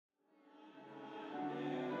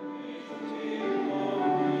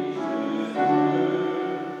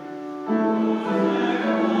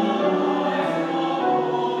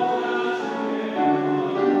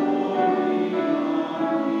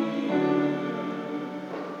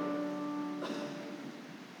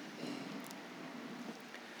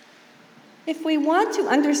If we want to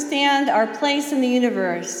understand our place in the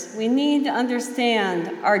universe, we need to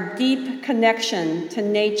understand our deep connection to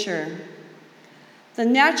nature. The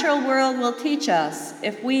natural world will teach us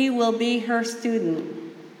if we will be her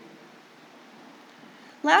student.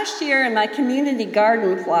 Last year in my community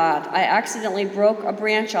garden plot, I accidentally broke a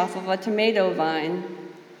branch off of a tomato vine.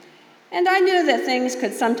 And I knew that things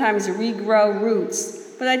could sometimes regrow roots,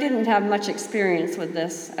 but I didn't have much experience with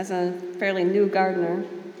this as a fairly new gardener.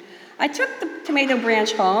 I took the tomato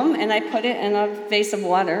branch home and I put it in a vase of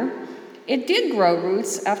water. It did grow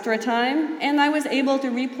roots after a time, and I was able to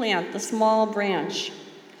replant the small branch.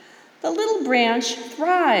 The little branch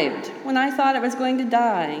thrived when I thought it was going to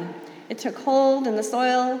die. It took hold in the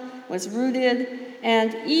soil, was rooted,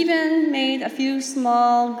 and even made a few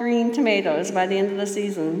small green tomatoes by the end of the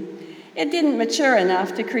season. It didn't mature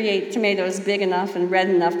enough to create tomatoes big enough and red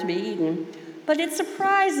enough to be eaten, but it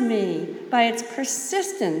surprised me by its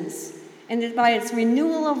persistence and by its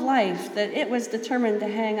renewal of life that it was determined to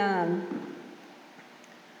hang on.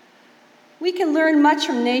 We can learn much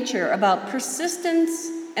from nature about persistence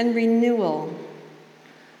and renewal.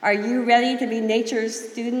 Are you ready to be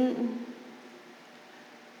nature's student?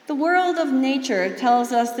 The world of nature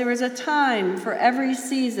tells us there is a time for every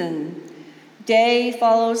season. Day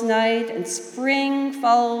follows night, and spring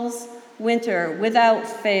follows winter without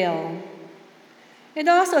fail. It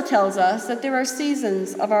also tells us that there are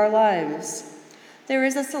seasons of our lives. There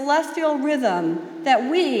is a celestial rhythm that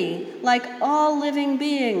we, like all living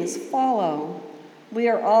beings, follow. We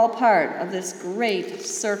are all part of this great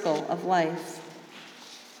circle of life.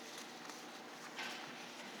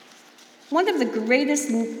 One of the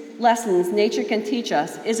greatest lessons nature can teach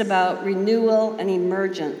us is about renewal and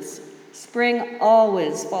emergence. Spring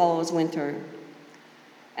always follows winter.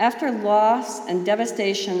 After loss and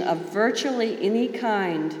devastation of virtually any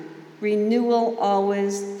kind, renewal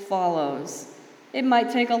always follows. It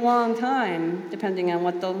might take a long time, depending on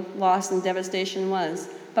what the loss and devastation was,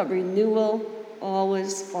 but renewal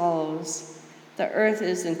always follows. The earth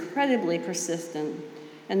is incredibly persistent,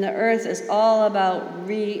 and the earth is all about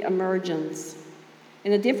re-emergence.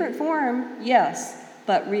 In a different form, yes,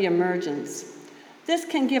 but re-emergence. This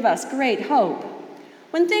can give us great hope.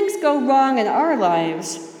 When things go wrong in our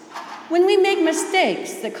lives, when we make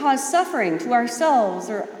mistakes that cause suffering to ourselves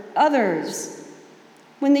or others,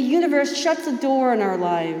 when the universe shuts a door in our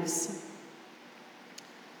lives,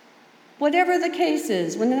 whatever the case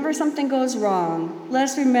is, whenever something goes wrong, let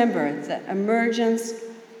us remember that emergence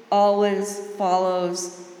always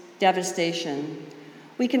follows devastation.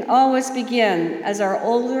 We can always begin as our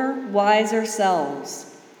older, wiser selves.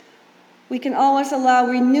 We can always allow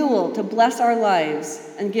renewal to bless our lives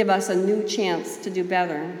and give us a new chance to do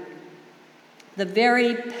better. The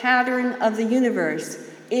very pattern of the universe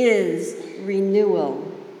is renewal.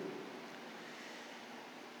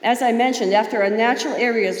 As I mentioned, after a natural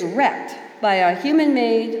area is wrecked by a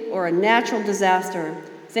human-made or a natural disaster,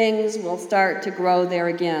 things will start to grow there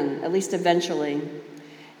again, at least eventually.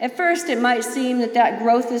 At first, it might seem that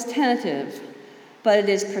growth is tentative, but it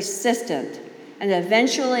is persistent, and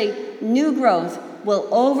eventually new growth will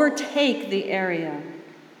overtake the area.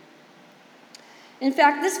 In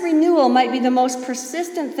fact, this renewal might be the most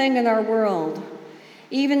persistent thing in our world.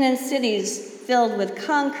 Even in cities filled with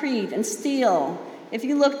concrete and steel, if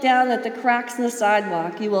you look down at the cracks in the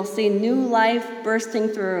sidewalk, you will see new life bursting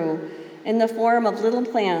through in the form of little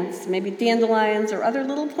plants, maybe dandelions or other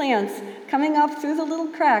little plants coming up through the little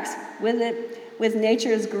cracks with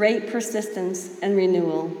nature's great persistence and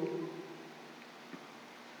renewal.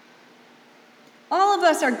 All of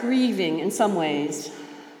us are grieving in some ways.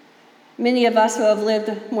 Many of us who have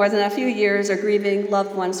lived more than a few years are grieving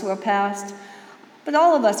loved ones who have passed, but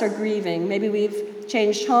all of us are grieving. Maybe we've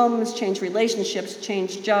changed homes, changed relationships,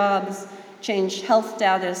 changed jobs, changed health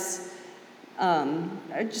status,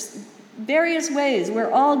 just various ways.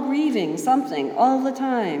 We're all grieving something all the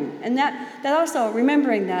time. And that also,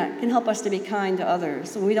 remembering that, can help us to be kind to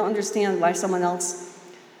others. When we don't understand why someone else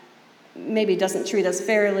maybe doesn't treat us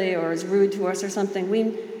fairly or is rude to us or something,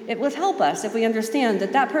 it will help us if we understand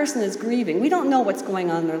that person is grieving. We don't know what's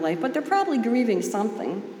going on in their life, but they're probably grieving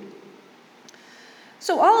something.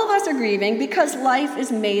 So all of us are grieving because life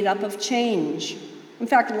is made up of change. In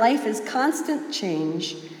fact, life is constant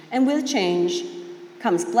change, and with change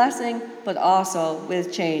comes blessing, but also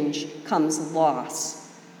with change comes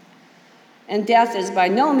loss. And death is by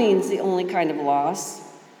no means the only kind of loss.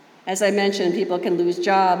 As I mentioned, people can lose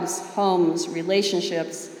jobs, homes,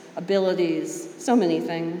 relationships, abilities, so many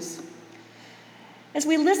things. As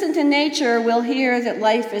we listen to nature, we'll hear that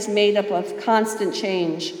life is made up of constant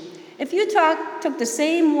change. If you took the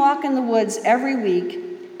same walk in the woods every week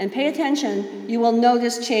and pay attention, you will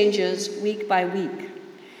notice changes week by week.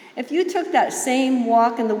 If you took that same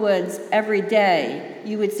walk in the woods every day,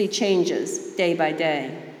 you would see changes day by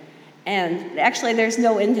day. And actually, there's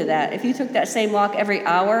no end to that. If you took that same walk every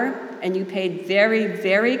hour and you paid very,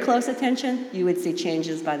 very close attention, you would see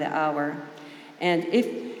changes by the hour. And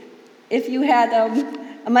if you had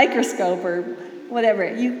a microscope or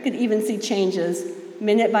whatever, you could even see changes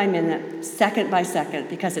minute by minute, second by second,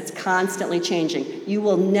 because it's constantly changing. You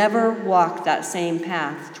will never walk that same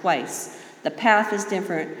path twice. The path is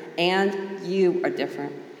different, and you are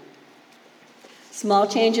different. Small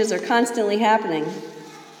changes are constantly happening.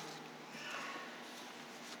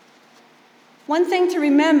 One thing to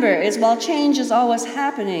remember is while change is always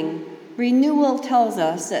happening, renewal tells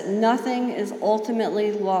us that nothing is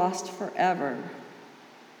ultimately lost forever.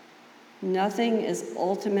 Nothing is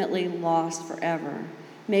ultimately lost forever.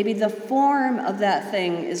 Maybe the form of that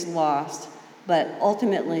thing is lost, but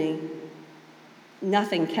ultimately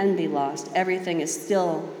nothing can be lost. Everything is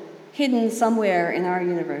still hidden somewhere in our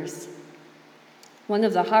universe. One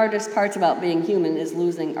of the hardest parts about being human is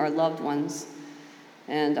losing our loved ones.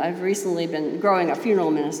 And I've recently been growing a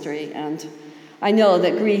funeral ministry, and I know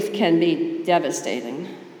that grief can be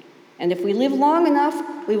devastating. And if we live long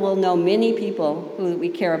enough, we will know many people who we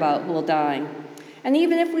care about who will die. And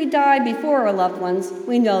even if we die before our loved ones,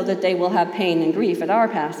 we know that they will have pain and grief at our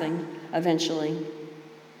passing eventually.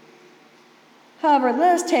 However,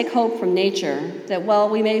 let us take hope from nature that while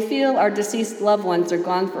we may feel our deceased loved ones are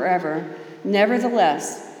gone forever,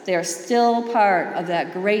 nevertheless, they are still part of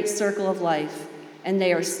that great circle of life, and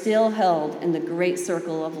they are still held in the great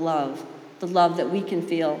circle of love, the love that we can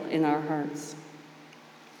feel in our hearts.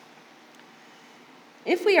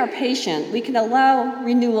 If we are patient, we can allow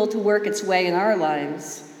renewal to work its way in our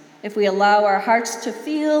lives. If we allow our hearts to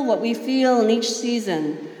feel what we feel in each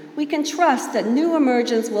season, we can trust that new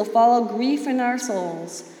emergence will follow grief in our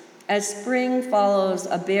souls as spring follows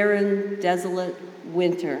a barren, desolate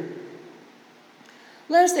winter.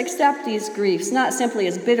 Let us accept these griefs not simply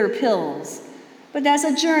as bitter pills, but as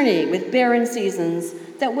a journey with barren seasons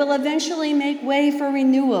that will eventually make way for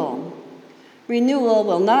renewal. Renewal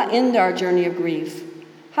will not end our journey of grief.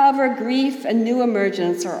 However, grief and new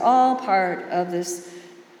emergence are all part of this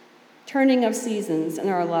turning of seasons in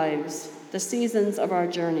our lives, the seasons of our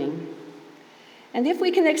journey. And if we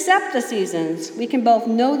can accept the seasons, we can both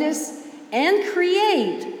notice and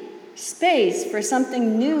create space for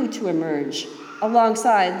something new to emerge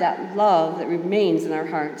alongside that love that remains in our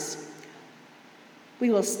hearts. We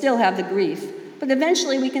will still have the grief, but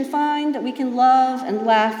eventually we can find that we can love and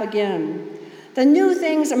laugh again. The new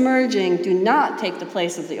things emerging do not take the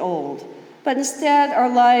place of the old, but instead our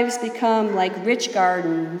lives become like rich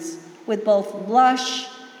gardens with both lush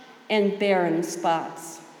and barren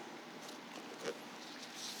spots.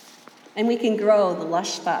 And we can grow the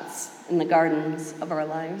lush spots in the gardens of our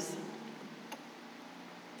lives.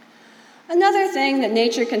 Another thing that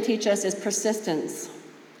nature can teach us is persistence.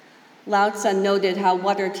 Lao Tzu noted how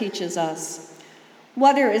water teaches us.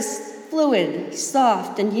 Water is fluid,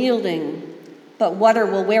 soft, and yielding, but water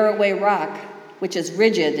will wear away rock, which is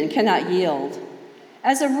rigid and cannot yield.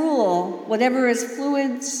 As a rule, whatever is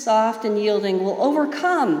fluid, soft, and yielding will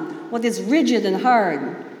overcome what is rigid and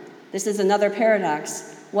hard. This is another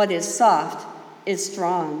paradox. What is soft is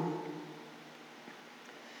strong.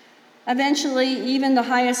 Eventually, even the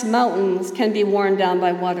highest mountains can be worn down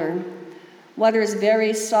by water. Water's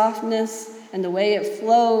very softness and the way it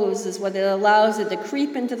flows is what it allows it to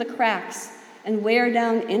creep into the cracks and wear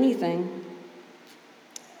down anything.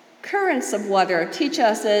 Currents of water teach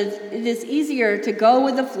us that it is easier to go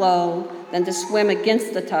with the flow than to swim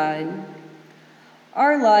against the tide.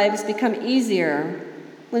 Our lives become easier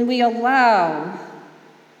when we allow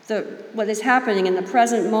what is happening in the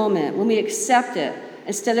present moment, when we accept it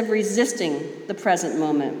instead of resisting the present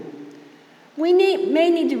moment. We may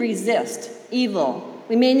need to resist evil.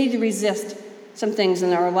 We may need to resist some things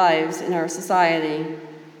in our lives, in our society.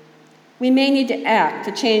 We may need to act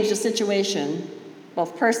to change the situation,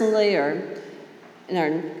 both personally or in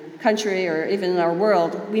our country or even in our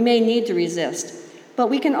world. We may need to resist. But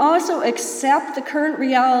we can also accept the current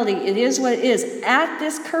reality. It is what it is at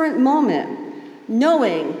this current moment,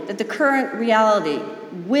 knowing that the current reality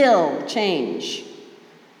will change.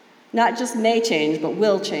 Not just may change, but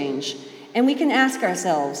will change. And we can ask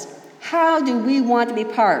ourselves, how do we want to be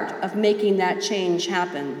part of making that change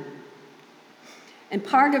happen? And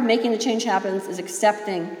part of making the change happen is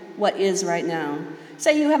accepting what is right now.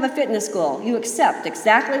 Say you have a fitness goal. You accept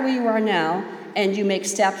exactly where you are now, and you make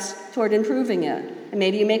steps toward improving it. And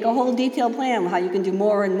maybe you make a whole detailed plan of how you can do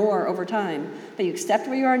more and more over time. But you accept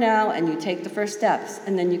where you are now and you take the first steps,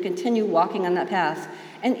 and then you continue walking on that path.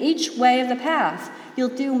 And each way of the path,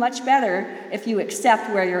 you'll do much better if you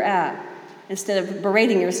accept where you're at, instead of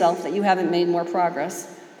berating yourself that you haven't made more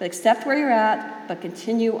progress. But accept where you're at, but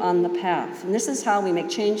continue on the path. And this is how we make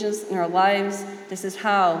changes in our lives. This is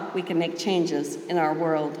how we can make changes in our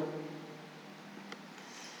world.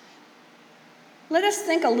 Let us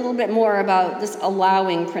think a little bit more about this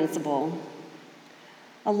allowing principle.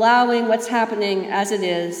 Allowing what's happening as it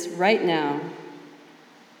is right now.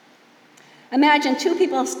 Imagine two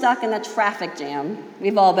people stuck in a traffic jam.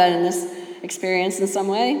 We've all been in this experience in some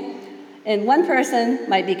way. And one person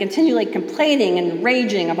might be continually complaining and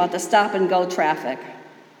raging about the stop-and-go traffic.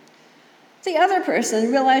 The other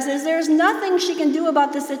person realizes there's nothing she can do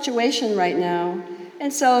about the situation right now,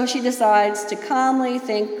 and so she decides to calmly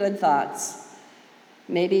think good thoughts.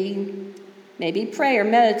 Maybe pray or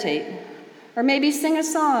meditate, or maybe sing a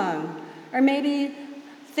song, or maybe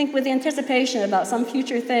think with anticipation about some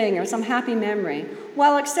future thing or some happy memory,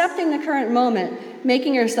 while accepting the current moment,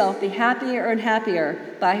 making herself be happier and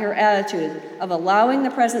happier by her attitude of allowing the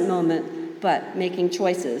present moment, but making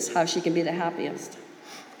choices how she can be the happiest.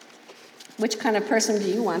 Which kind of person do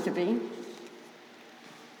you want to be?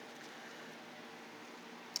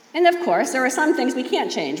 And of course, there are some things we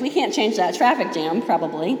can't change. We can't change that traffic jam,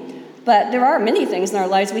 probably, but there are many things in our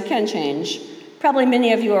lives we can change. Probably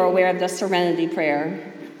many of you are aware of the Serenity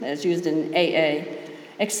Prayer that is used in AA.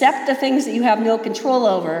 Accept the things that you have no control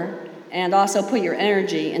over, and also put your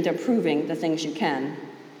energy into improving the things you can,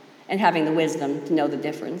 and having the wisdom to know the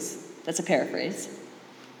difference. That's a paraphrase.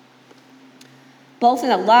 Both in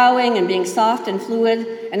allowing and being soft and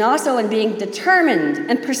fluid, and also in being determined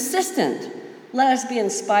and persistent, let us be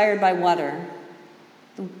inspired by water,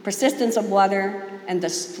 the persistence of water and the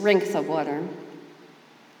strength of water.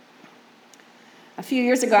 A few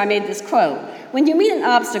years ago, I made this quote: when you meet an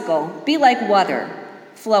obstacle, be like water.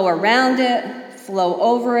 Flow around it, flow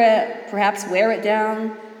over it, perhaps wear it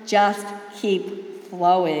down. Just keep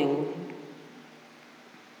flowing.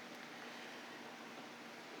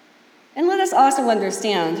 And let us also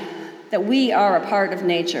understand that we are a part of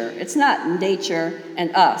nature. It's not nature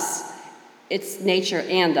and us. It's nature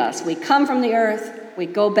and us. We come from the earth, we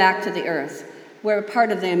go back to the earth. We're a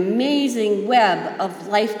part of the amazing web of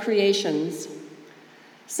life creations.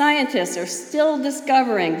 Scientists are still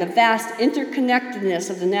discovering the vast interconnectedness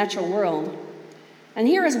of the natural world. And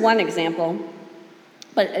here is one example,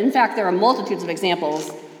 but in fact there are multitudes of examples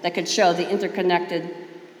that could show the interconnected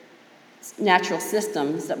natural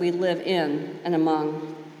systems that we live in and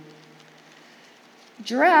among.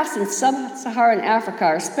 Giraffes in sub-Saharan Africa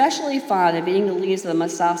are especially fond of eating the leaves of the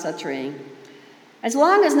masasa tree. As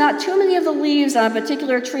long as not too many of the leaves on a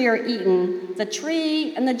particular tree are eaten, the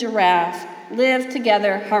tree and the giraffe live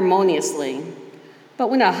together harmoniously. But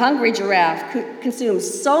when a hungry giraffe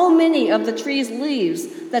consumes so many of the tree's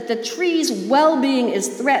leaves that the tree's well-being is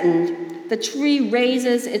threatened, the tree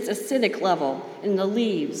raises its acidic level in the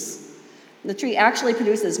leaves. The tree actually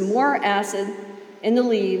produces more acid in the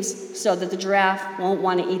leaves so that the giraffe won't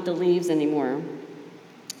want to eat the leaves anymore.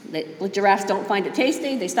 The giraffes don't find it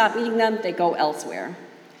tasty, they stop eating them, they go elsewhere.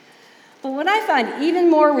 But what I find even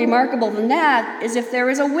more remarkable than that is if there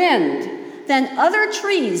is a wind, then other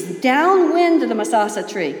trees downwind of the masasa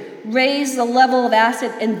tree raise the level of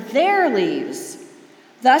acid in their leaves,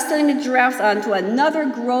 thus sending the giraffes onto another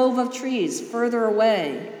grove of trees further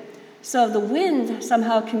away. So the wind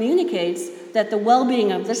somehow communicates that the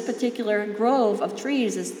well-being of this particular grove of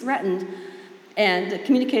trees is threatened, and it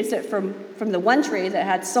communicates it from the one tree that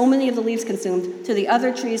had so many of the leaves consumed to the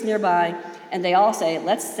other trees nearby, and they all say,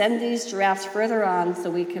 let's send these giraffes further on so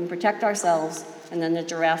we can protect ourselves, and then the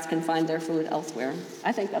giraffes can find their food elsewhere.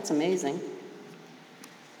 I think that's amazing.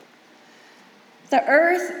 The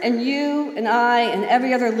earth and you and I and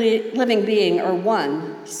every other living being are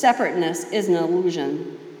one. Separateness is an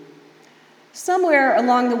illusion. Somewhere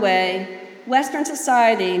along the way, Western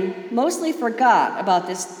society mostly forgot about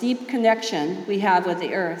this deep connection we have with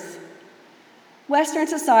the earth. Western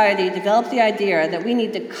society developed the idea that we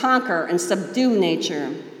need to conquer and subdue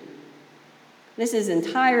nature. This is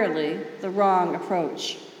entirely the wrong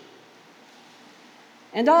approach.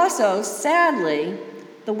 And also, sadly,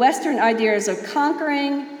 the Western ideas of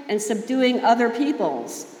conquering and subduing other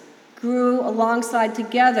peoples grew alongside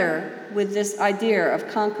together with this idea of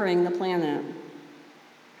conquering the planet.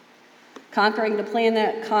 Conquering the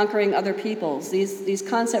planet, conquering other peoples. These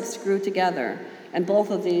concepts grew together, and both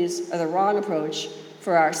of these are the wrong approach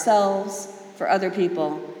for ourselves, for other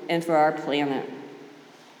people, and for our planet.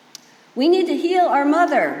 We need to heal our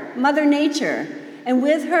Mother Nature, And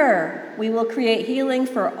with her, we will create healing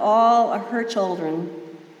for all of her children.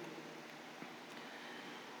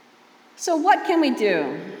 So what can we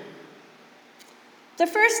do? The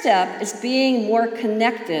first step is being more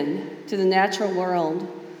connected to the natural world,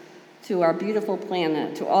 to our beautiful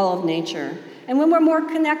planet, to all of nature. And when we're more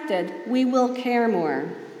connected, we will care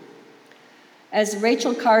more. As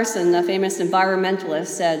Rachel Carson, the famous environmentalist,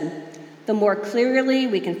 said, the more clearly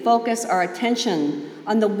we can focus our attention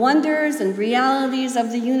on the wonders and realities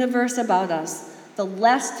of the universe about us, the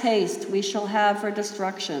less taste we shall have for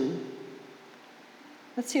destruction.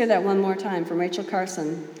 Let's hear that one more time from Rachel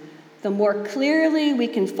Carson. The more clearly we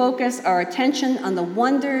can focus our attention on the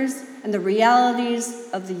wonders and the realities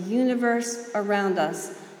of the universe around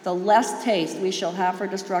us, the less taste we shall have for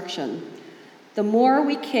destruction. The more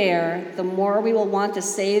we care, the more we will want to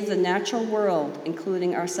save the natural world,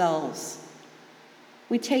 including ourselves.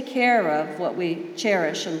 We take care of what we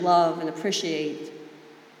cherish and love and appreciate.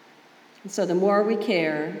 And so the more we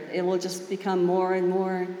care, it will just become more and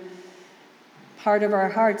more part of our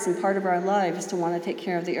hearts and part of our lives to want to take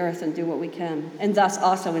care of the earth and do what we can, and thus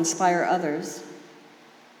also inspire others,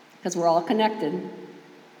 because we're all connected.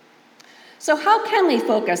 So how can we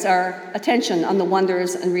focus our attention on the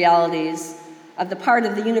wonders and realities of the part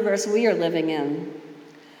of the universe we are living in?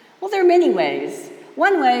 Well, there are many ways.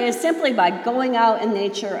 One way is simply by going out in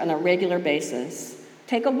nature on a regular basis.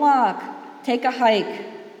 Take a walk, take a hike,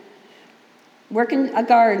 work in a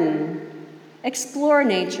garden, explore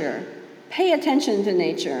nature, pay attention to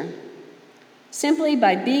nature, simply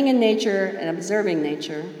by being in nature and observing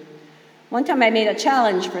nature. One time I made a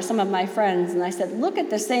challenge for some of my friends, and I said, look at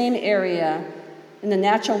the same area in the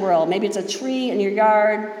natural world. Maybe it's a tree in your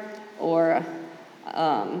yard, or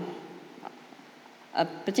a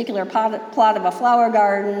particular plot of a flower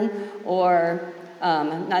garden, or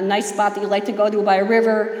a nice spot that you like to go to by a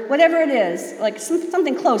river, whatever it is, like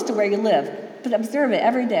something close to where you live, but observe it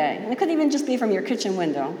every day. And it could even just be from your kitchen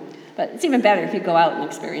window, but it's even better if you go out and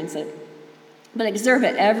experience it. But observe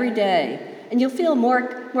it every day, and you'll feel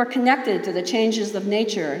more connected to the changes of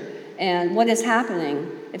nature and what is happening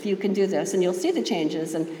if you can do this, and you'll see the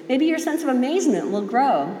changes, and maybe your sense of amazement will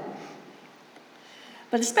grow.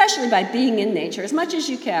 But especially by being in nature as much as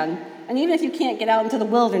you can, and even if you can't get out into the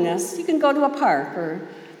wilderness, you can go to a park or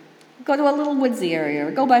go to a little woodsy area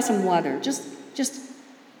or go by some water. Just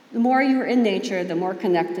the more you're in nature, the more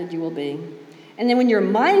connected you will be. And then when you're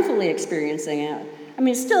mindfully experiencing it, I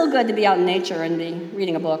mean, it's still good to be out in nature and be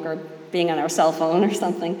reading a book or being on our cell phone or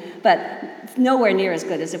something, but it's nowhere near as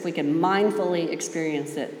good as if we can mindfully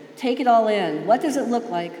experience it. Take it all in. What does it look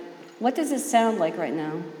like? What does it sound like right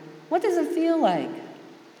now? What does it feel like?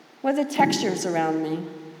 What are the textures around me?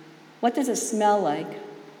 What does it smell like?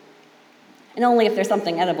 And only if there's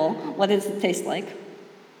something edible, what does it taste like?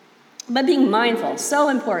 But being mindful, so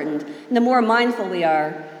important. And the more mindful we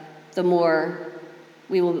are, the more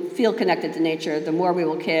we will feel connected to nature, the more we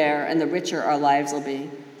will care, and the richer our lives will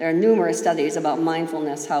be. There are numerous studies about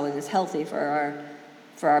mindfulness, how it is healthy for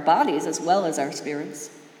our bodies as well as our spirits.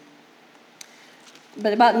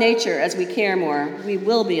 But about nature, as we care more, we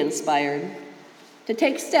will be inspired to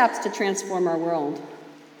take steps to transform our world.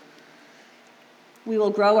 We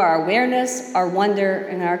will grow our awareness, our wonder,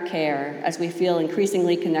 and our care as we feel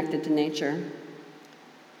increasingly connected to nature.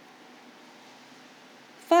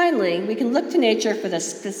 Finally, we can look to nature for the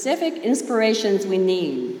specific inspirations we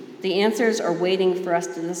need. The answers are waiting for us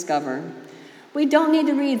to discover. We don't need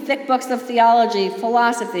to read thick books of theology,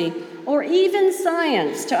 philosophy, or even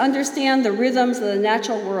science to understand the rhythms of the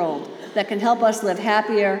natural world that can help us live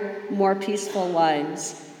happier, more peaceful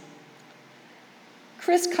lives.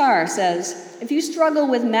 Chris Carr says, if you struggle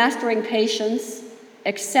with mastering patience,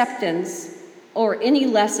 acceptance, or any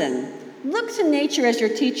lesson, look to nature as your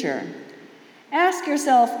teacher. Ask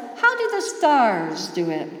yourself, how do the stars do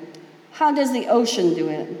it? How does the ocean do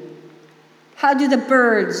it? How do the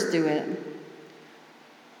birds do it?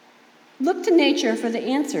 Look to nature for the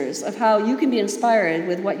answers of how you can be inspired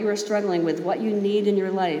with what you are struggling with, what you need in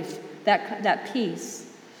your life, that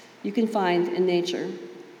peace you can find in nature.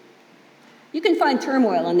 You can find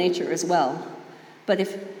turmoil in nature as well, but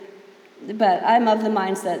I'm of the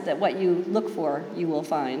mindset that what you look for, you will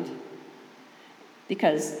find.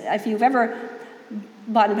 Because if you've ever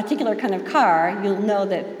bought a particular kind of car, you'll know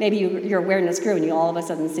that maybe your awareness grew and you all of a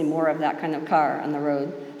sudden see more of that kind of car on the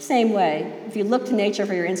road. Same way, if you look to nature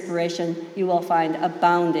for your inspiration, you will find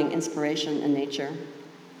abounding inspiration in nature.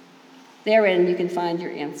 Therein, you can find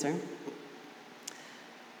your answer.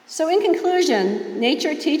 So in conclusion,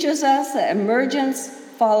 nature teaches us that emergence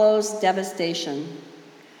follows devastation.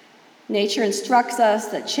 Nature instructs us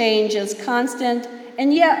that change is constant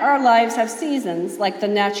And yet our lives have seasons like the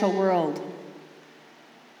natural world.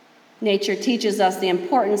 Nature teaches us the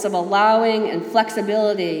importance of allowing and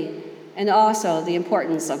flexibility, and also the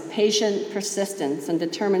importance of patient persistence and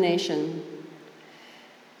determination.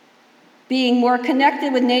 Being more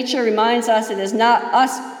connected with nature reminds us it is not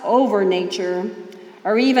us over nature,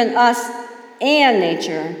 or even us and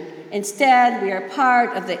nature. Instead, we are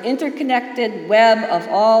part of the interconnected web of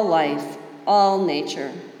all life, all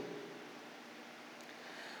nature.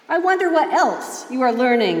 I wonder what else you are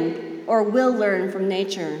learning or will learn from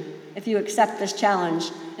nature if you accept this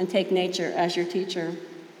challenge and take nature as your teacher.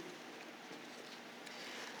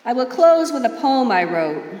 I will close with a poem I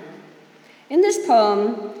wrote. In this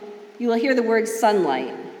poem, you will hear the word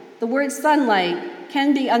sunlight. The word sunlight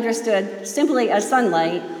can be understood simply as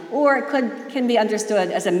sunlight, or it can be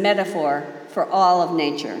understood as a metaphor for all of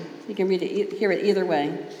nature. You can hear it either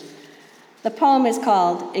way. The poem is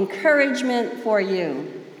called Encouragement for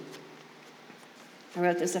You. I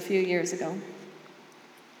wrote this a few years ago.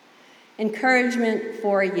 Encouragement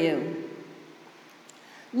for you.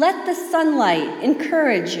 Let the sunlight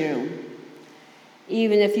encourage you,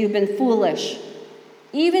 even if you've been foolish,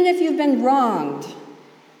 even if you've been wronged,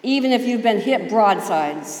 even if you've been hit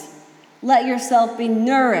broadsides. Let yourself be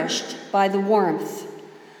nourished by the warmth.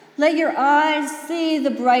 Let your eyes see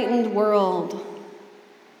the brightened world.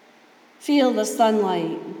 Feel the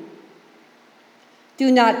sunlight. Do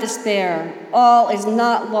not despair. All is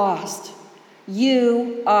not lost.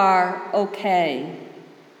 You are okay.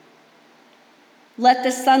 Let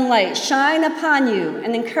the sunlight shine upon you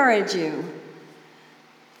and encourage you.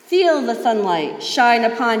 Feel the sunlight shine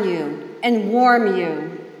upon you and warm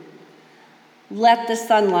you. Let the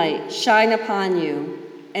sunlight shine upon you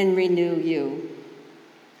and renew you.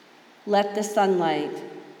 Let the sunlight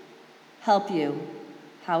help you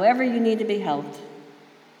however you need to be helped.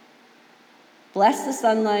 Bless the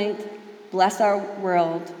sunlight, bless our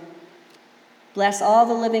world, bless all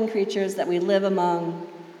the living creatures that we live among,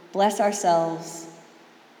 bless ourselves.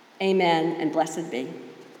 Amen, and blessed be.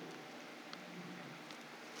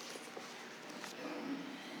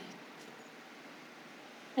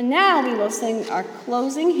 And now we will sing our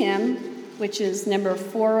closing hymn, which is number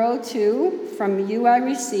 402, From You I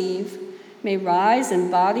Receive, May Rise in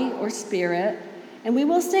Body or Spirit. And we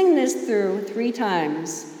will sing this through 3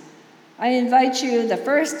 times. I invite you the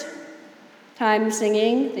first time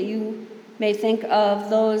singing that you may think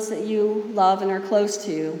of those that you love and are close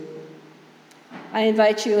to. I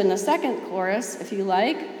invite you in the second chorus, if you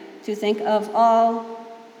like, to think of all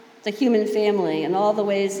the human family and all the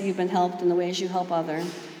ways you've been helped and the ways you help others.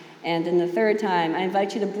 And in the third time, I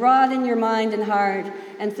invite you to broaden your mind and heart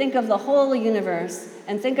and think of the whole universe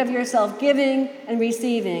and think of yourself giving and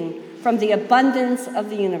receiving from the abundance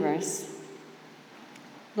of the universe.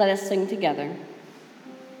 Let us sing together.